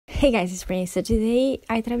Hey guys, it's Renee. So today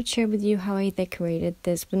I thought I would share with you how I decorated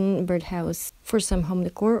this wooden birdhouse for some home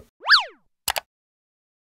decor.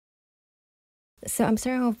 So I'm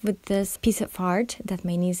starting off with this piece of art that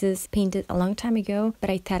my nieces painted a long time ago,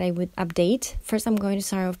 but I thought I would update. First, I'm going to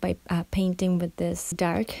start off by painting with this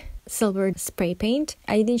dark silver spray paint.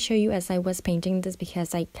 I didn't show you as I was painting this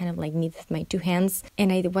because I kind of needed my two hands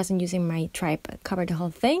and I wasn't using my tripod to cover the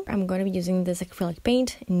whole thing. I'm going to be using this acrylic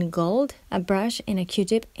paint in gold, a brush and a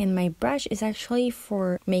Q-tip, and my brush is actually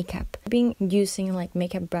for makeup. I've been using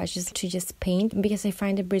makeup brushes to just paint because I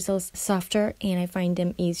find the bristles softer and I find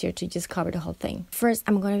them easier to just cover the whole thing. First,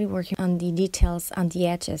 I'm going to be working on the details on the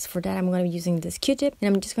edges. For that, I'm going to be using this Q-tip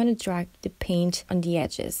and I'm just going to drag the paint on the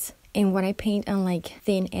edges. And when I paint on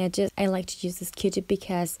thin edges, I like to use this Q-tip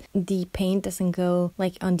because the paint doesn't go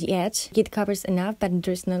on the edge. It covers enough, but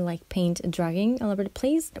there's no paint dragging all over the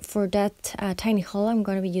place. For that tiny hole, I'm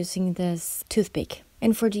going to be using this toothpick.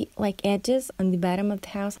 And for the edges on the bottom of the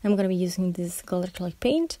house, I'm going to be using this gold acrylic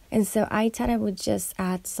paint. And so I thought I would just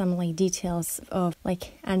add some details of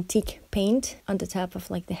antique paint on the top of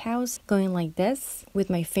the house, going like this with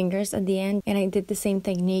my fingers at the end. And I did the same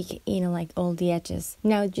technique in all the edges.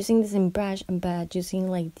 Now using the same brush, but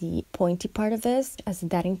using the pointy part of this as a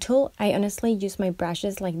dotting tool. I honestly use my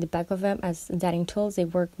brushes, the back of them, as dotting tools. They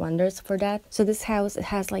work wonders for that. So this house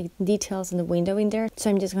has details on the window in there. So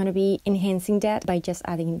I'm just going to be enhancing that by just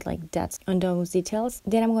adding dots on those details.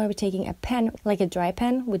 Then I'm going to be taking a pen, a dry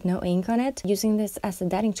pen with no ink on it, using this as a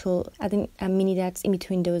dotting tool, adding mini dots in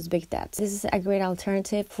between those big dots. This is a great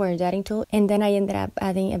alternative for a dotting tool. And then I ended up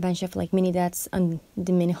adding a bunch of mini dots on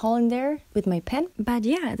the mini hole in there with my pen. But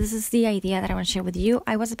yeah, this is the idea that I want to share with you.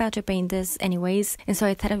 I was about to paint this anyways, and so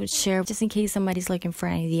I thought I would share just in case somebody's looking for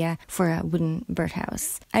an idea for a wooden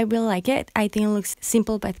birdhouse. I really like it. I think it looks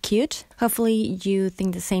simple but cute. Hopefully you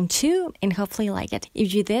think the same too, and hopefully you like it.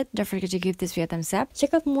 If you did, don't forget to give this video a thumbs up.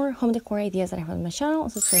 Check out more home decor ideas that I have on my channel.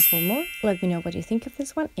 Subscribe for more. Let me know what you think of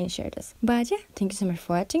this one and share this. But yeah, thank you so much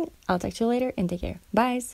for watching. I'll talk to you later and take care. Bye!